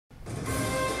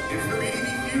It's the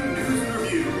BDBQ News and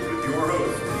Review with your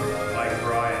host, Mike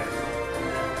Bryan.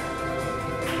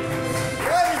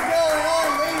 What is going on,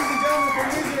 ladies and gentlemen, for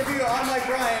News and Review? I'm Mike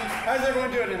Bryan. How's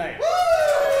everyone doing tonight? Woo!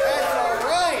 That's all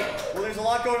right. Well, there's a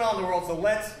lot going on in the world, so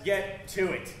let's get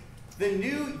to it. The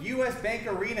new U.S. Bank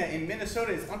Arena in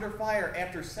Minnesota is under fire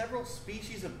after several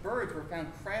species of birds were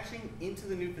found crashing into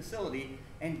the new facility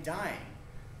and dying.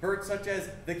 Birds such as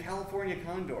the California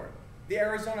condor, the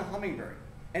Arizona hummingbird,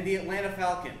 and the Atlanta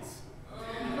falcons.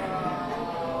 You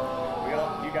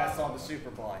guys saw the Super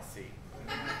Bowl, I see.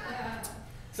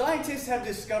 Scientists have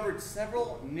discovered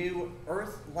several new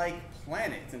Earth-like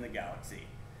planets in the galaxy.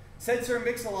 Said Sir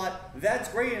Mix-a-Lot, "That's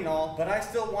great and all, but I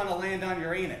still want to land on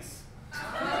Uranus."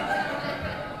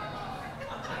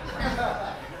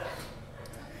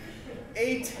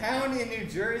 A town in New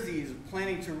Jersey is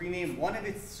planning to rename one of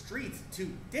its streets to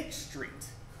Dick Street.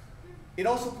 It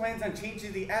also plans on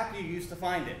changing the app you use to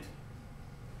find it.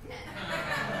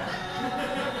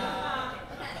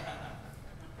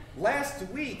 Last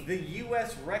week, the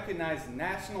U.S. recognized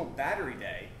National Battery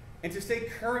Day, and to stay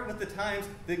current with the times,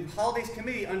 the Holidays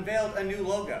Committee unveiled a new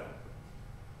logo.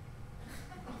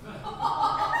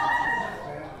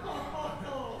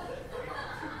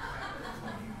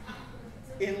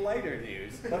 In lighter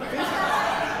news,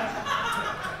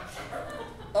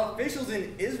 officials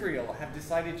in Israel have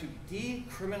decided to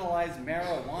decriminalize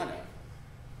marijuana.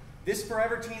 This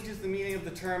forever changes the meaning of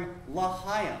the term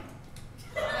l'chaim.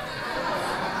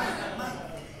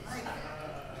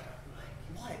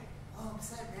 What? Oh, I'm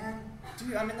upset, man.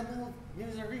 Dude, I'm in the middle of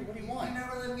news and review. What do you want? You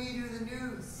never let me do the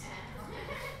news.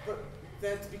 But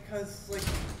that's because, like,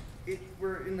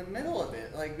 we're in the middle of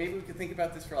it. Like, maybe we could think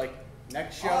about this for, like,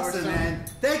 next show or something. Man.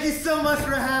 Thank you so much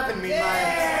for having me,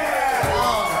 Mike.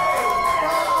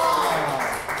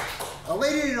 A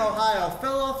lady in Ohio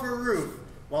fell off her roof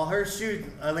while her shoe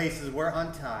laces were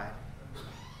untied.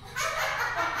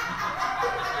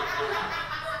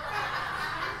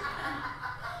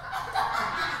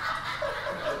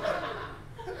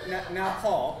 Now,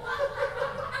 Paul,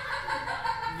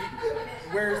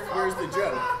 where's the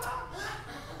joke?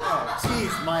 Oh,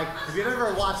 jeez, Mike. Have you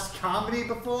ever watched comedy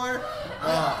before?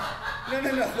 No.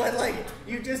 But like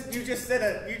you just said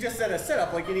a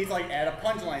setup. Like you need to like add a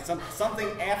punchline, something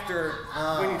after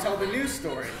when you tell the news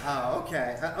story. Oh,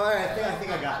 okay. All right. I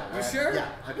think I got it. You sure? Yeah.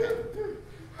 Okay.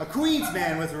 A Queens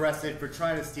man was arrested for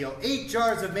trying to steal 8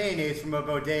 jars of mayonnaise from a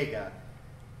bodega.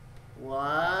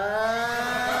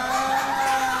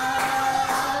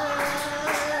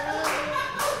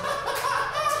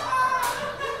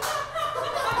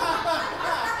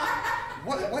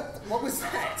 What was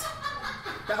that?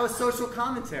 That was social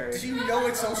commentary. Do you know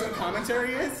what social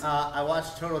commentary is? I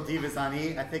watched Total Divas on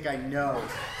E! I think I know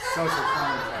social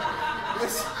commentary.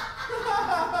 Listen,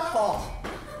 Paul.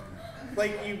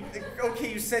 Like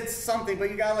you said something, but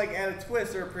you gotta like add a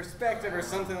twist or a perspective or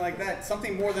something like that.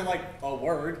 Something more than like a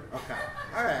word. Okay.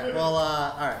 All right. Well,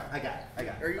 all right. I got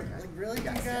it. Are you like, really?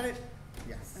 Yes. You got it?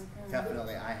 Yes. Okay.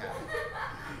 Definitely, I have it.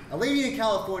 A lady in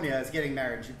California is getting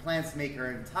married. She plans to make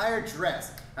her entire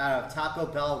dress out of Taco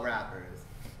Bell wrappers.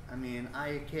 I mean, are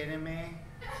you kidding me?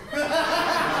 Are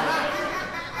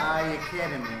you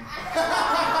kidding me?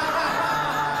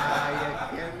 Are you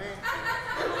kidding me?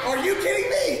 Are you kidding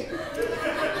me?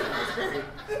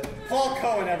 Paul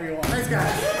Cohen, everyone. Thanks,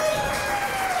 guys.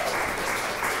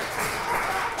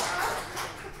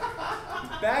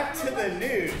 Back to the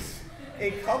news.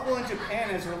 A couple in Japan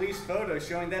has released photos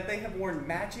showing that they have worn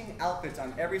matching outfits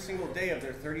on every single day of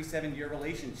their 37-year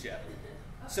relationship.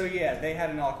 So yeah, they had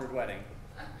an awkward wedding.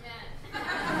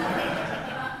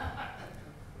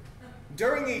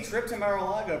 During a trip to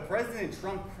Mar-a-Lago, President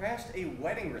Trump crashed a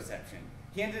wedding reception.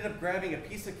 He ended up grabbing a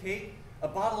piece of cake, a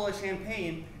bottle of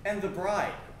champagne, and the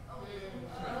bride.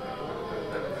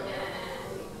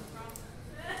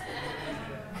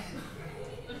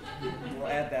 We'll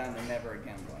add that on the never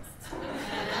again list.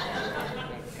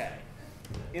 Okay.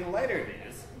 In lighter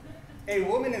news, a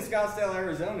woman in Scottsdale,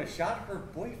 Arizona shot her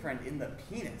boyfriend in the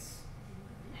penis.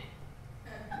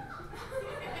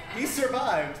 He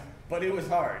survived, but it was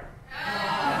hard.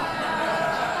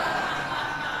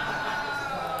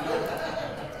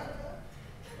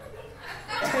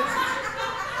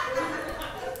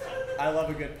 I love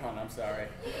a good pun, I'm sorry.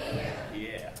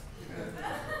 Yeah.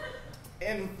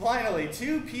 And finally,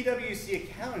 2 PwC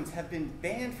accountants have been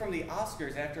banned from the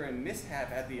Oscars after a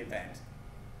mishap at the event.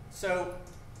 So,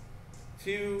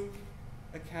 2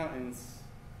 accountants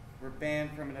were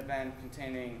banned from an event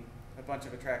containing a bunch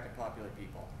of attractive, popular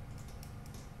people.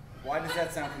 Why does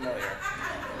that sound familiar?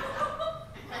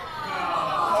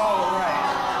 Oh,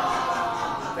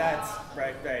 right. That's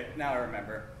right. Now I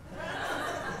remember.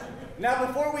 Now,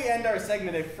 before we end our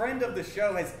segment, a friend of the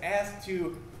show has asked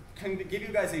to give you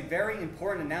guys a very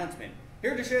important announcement.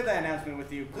 Here to share that announcement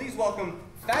with you, please welcome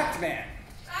Fact Man.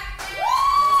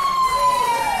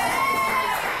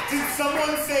 Did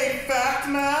someone say Fact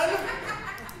Man?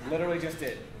 Literally just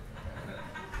did.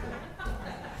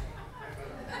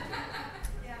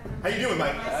 How you doing,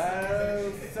 Mike?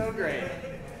 So great.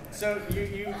 So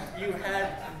you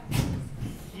had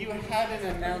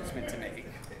an announcement to make.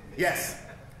 Yes.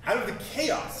 Out of the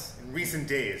chaos in recent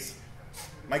days,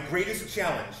 my greatest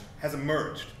challenge has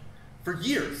emerged. For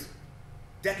years,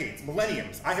 decades,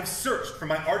 millenniums, I have searched for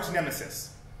my arch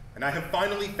nemesis, and I have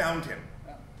finally found him.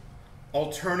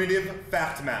 Alternative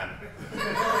Fact Man.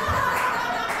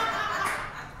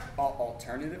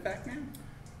 Alternative Fact Man?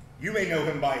 You may know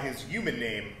him by his human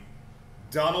name,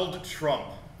 Donald Trump.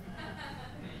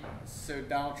 So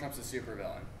Donald Trump's a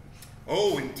supervillain.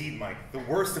 Oh, indeed, Mike. The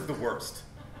worst of the worst.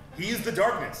 He is the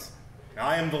darkness, and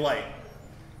I am the light.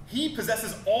 He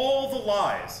possesses all the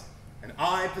lies, and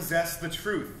I possess the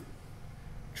truth.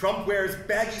 Trump wears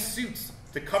baggy suits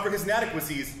to cover his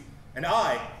inadequacies, and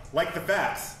I, like the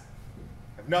facts,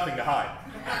 have nothing to hide.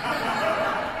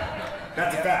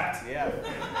 That's a fact. Yeah,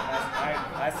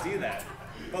 I see that.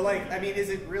 But like, I mean, is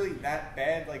it really that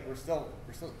bad? Like, we're still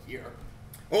here.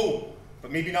 Oh,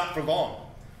 but maybe not for long.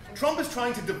 Trump is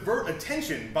trying to divert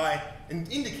attention by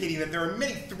indicating that there are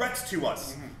many threats to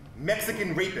us.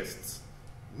 Mexican rapists,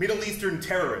 Middle Eastern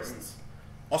terrorists,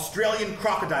 Australian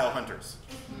crocodile hunters.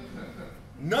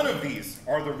 None of these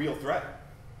are the real threat.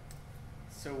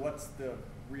 So what's the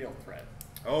real threat?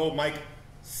 Oh, Mike,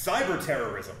 cyber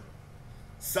terrorism.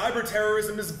 Cyber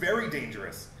terrorism is very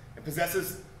dangerous and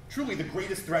possesses truly the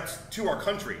greatest threats to our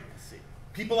country. Let's see.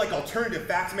 People like Alternative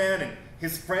Fact Man and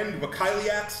his friend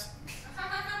Migliaccio,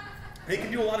 they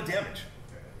can do a lot of damage.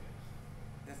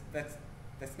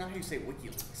 That's not how you say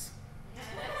WikiLeaks.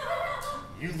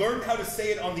 You learned how to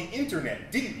say it on the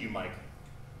internet, didn't you, Mike?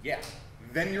 Yeah.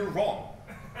 Then you're wrong.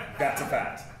 That's a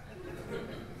fact.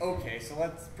 Okay, so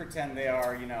let's pretend they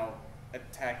are,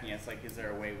 attacking us. Like, is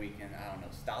there a way we can, I don't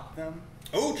know, stop them?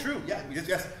 Oh, true. Yeah,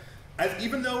 yes.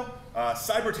 Even though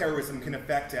cyber terrorism can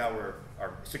affect our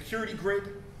security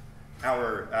grid,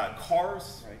 our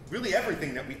cars, right, really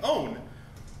everything that we own,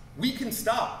 we can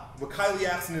stop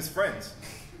Migliaccio and his friends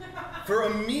for a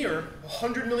mere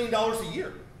 $100 million a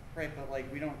year. Right, but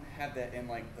like, we don't have that in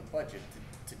like the budget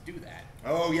to do that.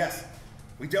 Oh, yes.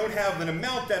 We don't have an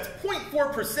amount that's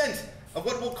 0.4% of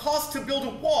what it will cost to build a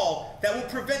wall that will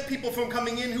prevent people from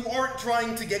coming in who aren't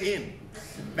trying to get in.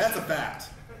 That's a fact.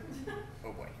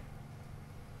 Oh boy.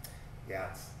 Yeah,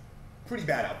 it's pretty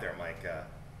bad out there, Mike.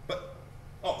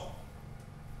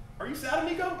 Are you sad,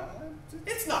 amigo?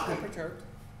 It's not I'm good. perturbed.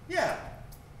 Yeah.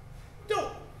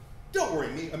 Don't worry,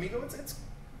 amigo. It's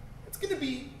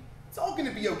all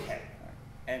gonna be okay.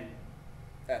 And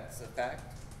that's a fact?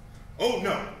 Oh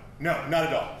no, not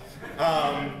at all.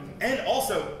 And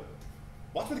also,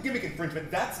 watch for the gimmick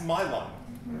infringement. That's my line.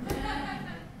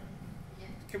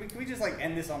 Can we just like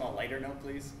end this on a lighter note,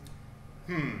 please?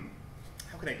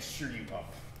 How can I cheer you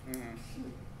up?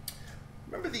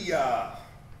 Remember the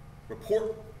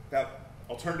report about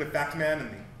Alternative Fact Man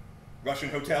and the Russian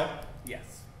hotel?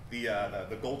 Yes.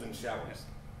 The golden showers.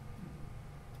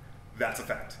 That's a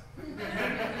fact.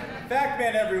 Fact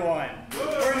Man, everyone. For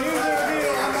news and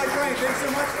review, I'm Mike Cohen. Thanks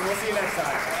so much, and we'll see you next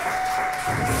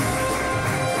time.